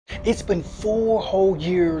It's been 4 whole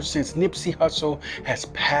years since Nipsey Hussle has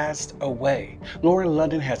passed away. Lauren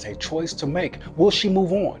London has a choice to make. Will she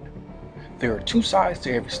move on? There are two sides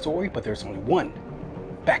to every story, but there's only one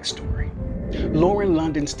backstory. Lauren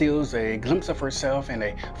London steals a glimpse of herself in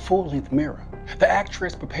a full-length mirror. The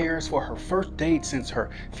actress prepares for her first date since her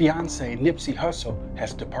fiancé Nipsey Hussle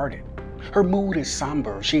has departed. Her mood is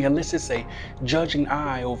somber. She elicits a judging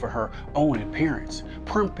eye over her own appearance,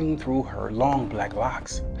 primping through her long black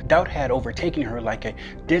locks. Doubt had overtaken her like a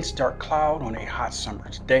dense dark cloud on a hot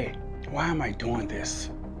summer's day. Why am I doing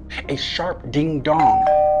this? A sharp ding-dong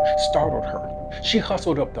startled her. She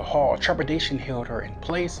hustled up the hall. Trepidation held her in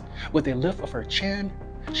place. With a lift of her chin,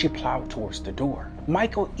 she plowed towards the door.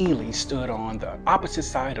 Michael Ely stood on the opposite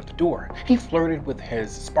side of the door. He flirted with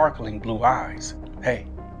his sparkling blue eyes. "Hey,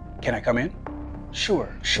 can I come in?"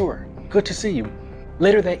 Sure. Good to see you."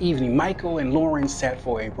 Later that evening, Michael and Lauren sat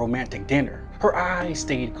for a romantic dinner. Her eyes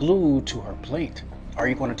stayed glued to her plate. "Are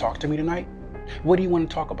you going to talk to me tonight? What do you want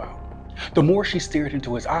to talk about?" The more she stared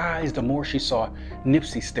into his eyes, the more she saw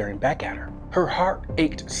Nipsey staring back at her. Her heart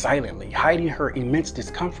ached silently. Hiding her immense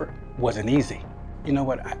discomfort wasn't easy. "You know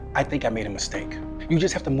what? I think I made a mistake. You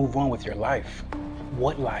just have to move on with your life."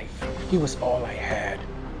 "What life? He was all I had."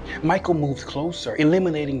 Michael moved closer,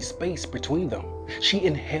 eliminating space between them. She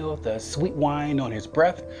inhaled the sweet wine on his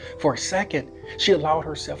breath. For a second, she allowed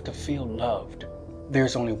herself to feel loved.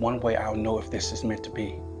 "There's only one way I'll know if this is meant to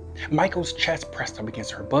be." Michael's chest pressed up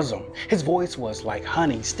against her bosom. His voice was like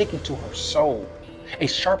honey sticking to her soul. A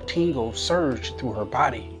sharp tingle surged through her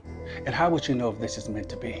body. "And how would you know if this is meant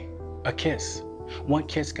to be?" "A kiss. One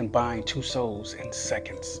kiss can bind two souls in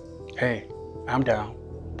seconds." "Hey, I'm down.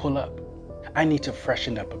 Pull up. I need to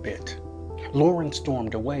freshen up a bit." Lauren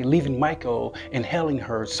stormed away, leaving Michael inhaling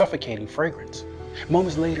her suffocating fragrance.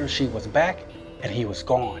 Moments later, she was back and he was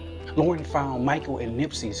gone. Lauren found Michael in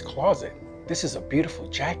Nipsey's closet. "This is a beautiful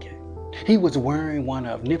jacket." He was wearing one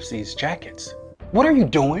of Nipsey's jackets. "What are you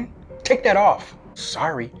doing? Take that off."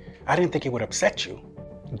 "Sorry, I didn't think it would upset you."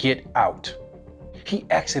 "Get out." He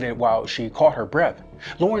exited while she caught her breath.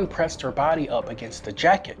 Lauren pressed her body up against the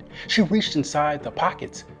jacket. She reached inside the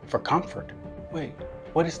pockets for comfort. "Wait,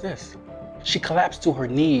 what is this?" She collapsed to her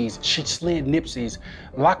knees. She slid Nipsey's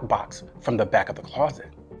lockbox from the back of the closet.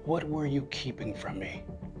 "What were you keeping from me?"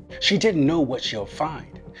 She didn't know what she'll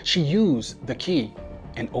find. She used the key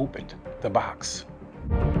and opened the box.